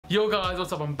Yo guys,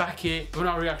 what's up? I'm back here with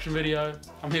another reaction video.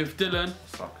 I'm here with Dylan,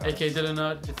 aka Dylan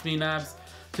Nerd. It's me, Nabs.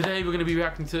 Today we're going to be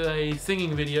reacting to a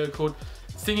singing video called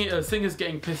Singers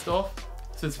Getting Pissed Off.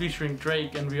 So it's featuring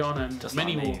Drake and Rihanna and just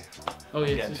many like more. Oh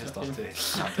yeah, getting pissed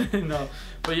off too. No,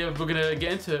 but yeah, we're going to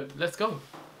get into it. Let's go. Alright,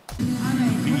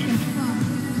 what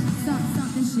the fuck?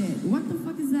 Stop this shit. What the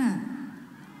fuck is that?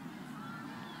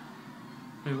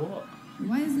 Wait, what?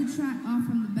 Why is the track off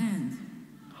from the band?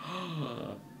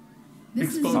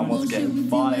 This is Someone's bullshit we getting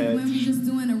do like fired. when we're just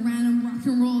doing a random rock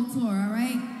and roll tour,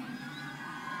 alright?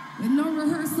 With no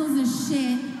rehearsals and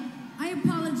shit. I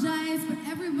apologize for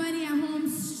everybody at home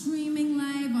streaming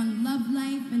live on Love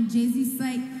Life and Jay-Z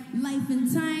site Life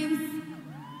and Times.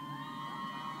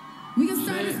 We can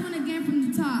start this one again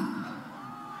from the top.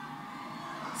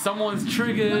 Someone's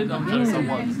triggered. I'm sure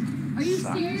someone's. Are you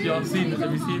serious? Yo, I've seen this.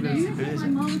 Have you seen this? I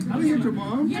didn't hit your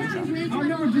mom. Yeah, I'll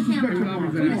never disrespect your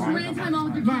mom. You just ran into my mom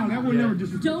with your No, camera. that would never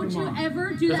disrespect your Don't you mom. ever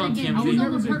do That's that on again. TMZ. You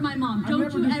almost hurt my mom.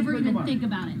 Don't you ever even disrespect think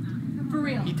about it. For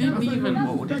real. He didn't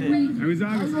even. What did he do? It was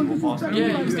obviously.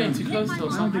 Yeah, he was getting too close to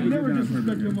I something. never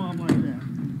disrespect your mom like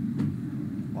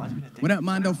that. Why is he a dick? What up,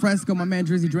 Mondo Fresco, my man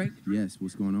Drizzy Drake? Yes,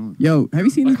 what's going on? Yo, have you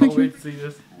seen I this can't picture? wait to see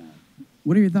this.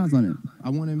 What are your thoughts on it? I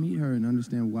want to meet her and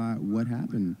understand what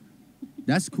happened.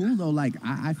 That's cool though. Like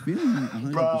I feel you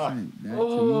 100%. That to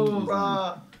me is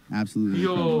like, absolutely.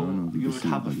 Yo. incredible. I don't know if You can would see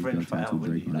have it, a but he's friend got forever, tattoo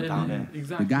wouldn't Drake you? on Like it. down there.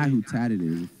 Exactly. The guy who tatted it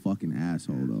is a fucking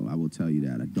asshole though. I will tell you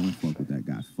that. I don't fuck with that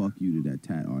guy. Fuck you to that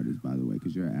tat artist, by the way,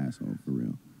 because you're an asshole for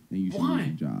real. And you should Why? lose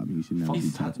your job. You should never Fuck be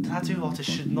tattoo tattooing.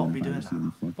 artists should not be doing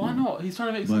that. Why not? He's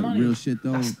trying to make some But money. real shit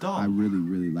though, That's dumb. I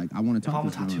really like. I want to If talk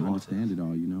I'm to a tattoo someone, understand it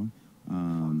all. You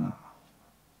know.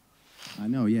 I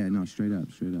know, yeah, no, straight up.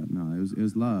 No, it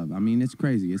was love. I mean, it's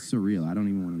crazy. It's surreal. I don't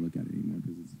even want to look at it anymore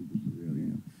because it's super surreal, you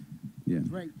know.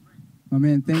 Yeah. My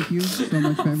man, thank you so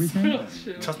much for everything.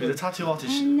 Trust me, the tattoo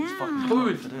artist And is fucking now-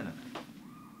 cool for doing it.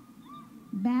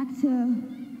 Back to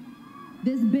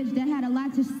this bitch that had a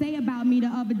lot to say about me the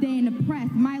other day in the press.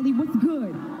 Miley, what's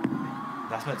good?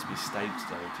 That's meant to be staged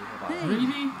though. Do you know about that?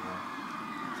 Really?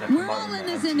 They're We're all promoting in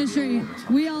the this MTV industry. Awards.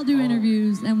 We all do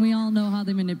interviews, and we all know how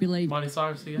they manipulate. Miley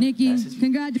Cyrus again? Nikki, Yes, it's-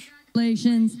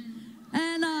 congratulations.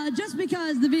 And just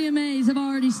because the VMAs have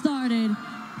already started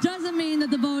doesn't mean that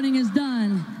the voting is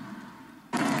done.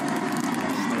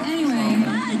 Anyway,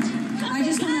 I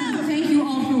just want to thank you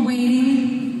all for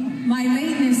waiting. My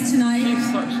lateness tonight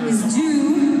She's such a- is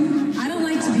due. I don't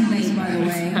like to be late, by the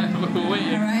way. We're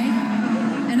waiting. All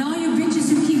right? And all you bitches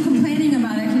who keep complaining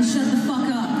about it can shut the fuck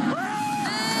up.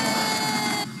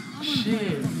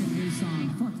 Shit.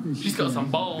 She's got some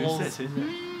Who's balls. this? Who's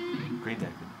it? Green Day.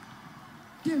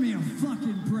 Give me a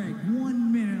fucking break.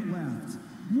 1 minute left.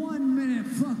 1 minute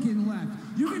fucking left.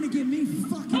 You're gonna give me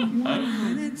fucking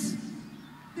 1 minute?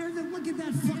 Look at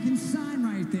that fucking sign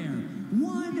right there.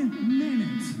 1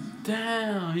 minute.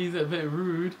 Damn, he's a bit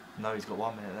rude, No, he's got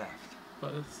 1 minute left.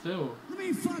 but still. Let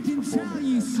me fucking tell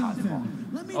you something.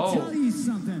 Let me tell you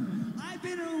something. I've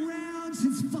been around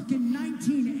since fucking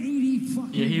 1980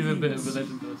 fucking Yeah, he's a bit years. of a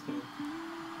legend though still.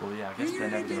 Well, yeah, I And guess you're they're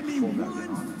gonna never give going to me perform that one again,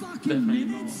 are they? fucking Definitely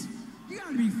minute? You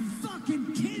gotta be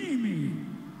fucking kidding me.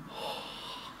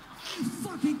 You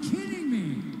fucking kidding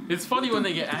me. It's funny when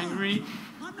they get angry.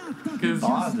 I'm not fucking Because- Oh, I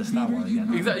Justin understand Bieber, why they you get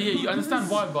angry. Exactly, yeah, you understand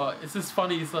why, motherfuckers. but it's just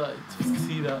funny. It's like to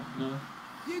see that, you know.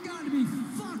 You gotta be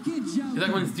fucking joking. It's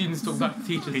like when students talk back to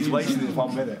teachers. He's wasting his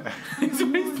 1 minute. He's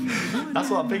wasting. That's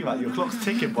what I'm thinking about. Your clock's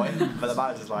ticking, boy. But the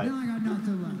manager's like, Now I got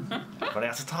nothing left. running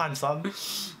out of time, son.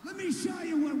 Let me show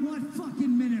you what 1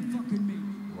 fucking minute fucking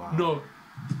means. Wow. No.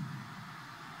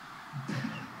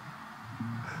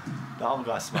 The other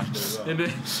guy smashed it as well. And then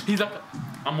he's like,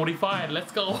 I'm already fired.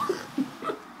 Let's go.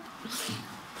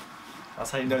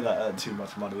 That's how you know that earned too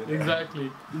much money, isn't it?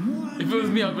 Exactly. If it was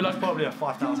me, I'd be like, Probably a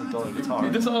 $5,000 guitar.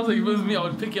 that's what I was like. If it was me, I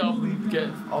would pick it up and get.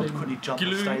 I would quickly jump on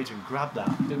glue, stage and grab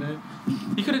that. You know,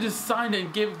 he could have just signed it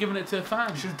and given it to a fan.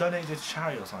 You should have donated it to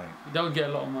charity or something. That would get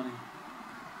a lot of money.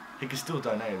 He could still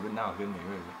donate it now, couldn't he,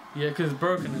 really? Yeah, because it's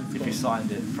broken. And If he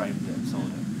signed it, framed it, and sold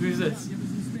it. Who's this?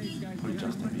 Probably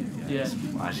Justin Bieber.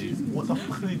 Yeah. Actually, what the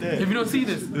fuck did he do? Have you not seen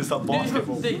this? There's some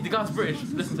basketball. The guy's British.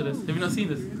 Listen to this. Have you not seen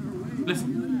this?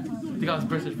 Listen. The guy's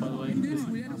British, by the way.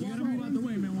 Listen.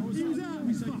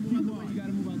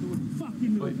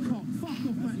 Wait.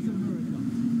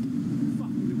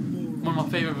 One of my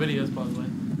favourite videos, by the way.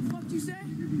 What'd you say?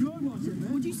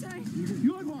 What'd you say?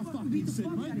 You heard what I fucking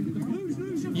said,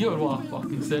 mate. You heard what I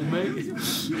fucking said, mate.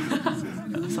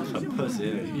 Such a pussy,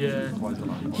 isn't he? Yeah. Why is it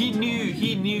like-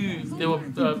 He knew they were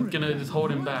gonna just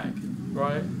hold him back,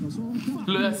 right?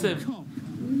 Look, that's him.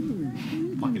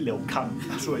 Fucking little cunt.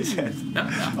 That's what he said.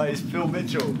 Like, it's Phil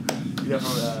Mitchell. You know,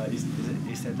 from,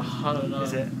 he's said. I don't know.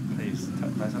 Is it? Please.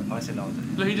 I said no.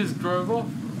 Look, he just drove off.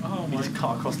 Oh He my just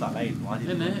cut across that lane. Why did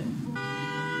he? Isn't it?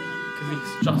 Because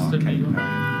he's just a Katy New Perry,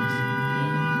 York. of course.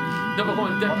 No, but come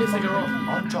on, they're pissing her off.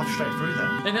 I'd drive straight through there.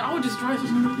 And then I would just drive.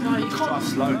 Like, you Drive can't.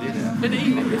 slow, didn't it? And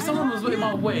even if someone was in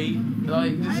my way,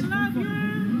 like, just,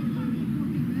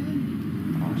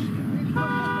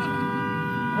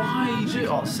 why? She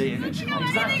can't see it. She can't.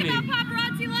 Exactly.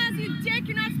 Paparazzi laws, you dick.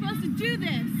 You're not supposed to do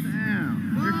this.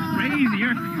 You're crazy.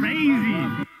 You're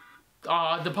crazy.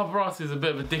 The paparazzi is a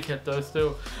bit of a dickhead though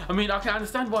still. I mean, I can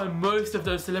understand why most of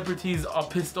those celebrities are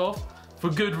pissed off for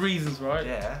good reasons, right?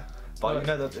 Yeah. But you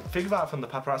know, think about it from the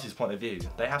paparazzi's point of view.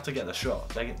 They have to get the shot.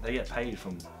 They get paid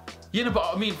from Yeah, no,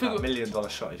 but I mean, think $1 million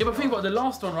shot. yeah, but think about the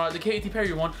last one, right? The Katy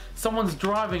Perry one. Someone's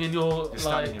driving and you're like,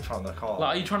 standing in front of the car.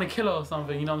 like, are you trying to kill her or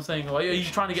something? You know what I'm saying? Like, are you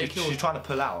trying to get killed? She's trying to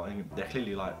pull out, and they're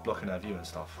clearly like blocking her view and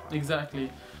stuff.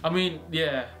 Exactly. I mean,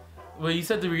 yeah. Well, you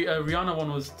said the Rihanna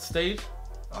one was staged.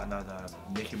 I know the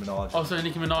Nicki Minaj. Oh, sorry,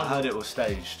 Nicki Minaj. I heard it was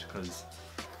staged because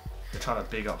they're trying to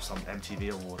big up some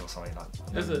MTV award or something like.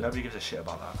 Is it? Nobody gives a shit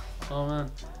about that. Oh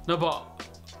man, no, but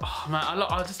oh, man,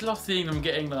 I just love seeing them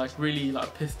getting like really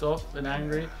like pissed off and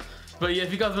angry. But yeah,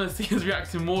 if you guys want to see us react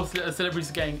to more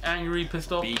celebrities getting angry,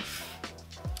 pissed off, Beef.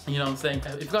 you know what I'm saying.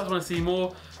 If you guys want to see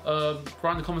more,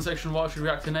 write in the comment section what I should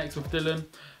react to next with Dylan.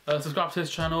 Subscribe to his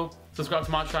channel, subscribe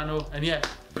to my channel, and yeah,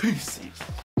 peace.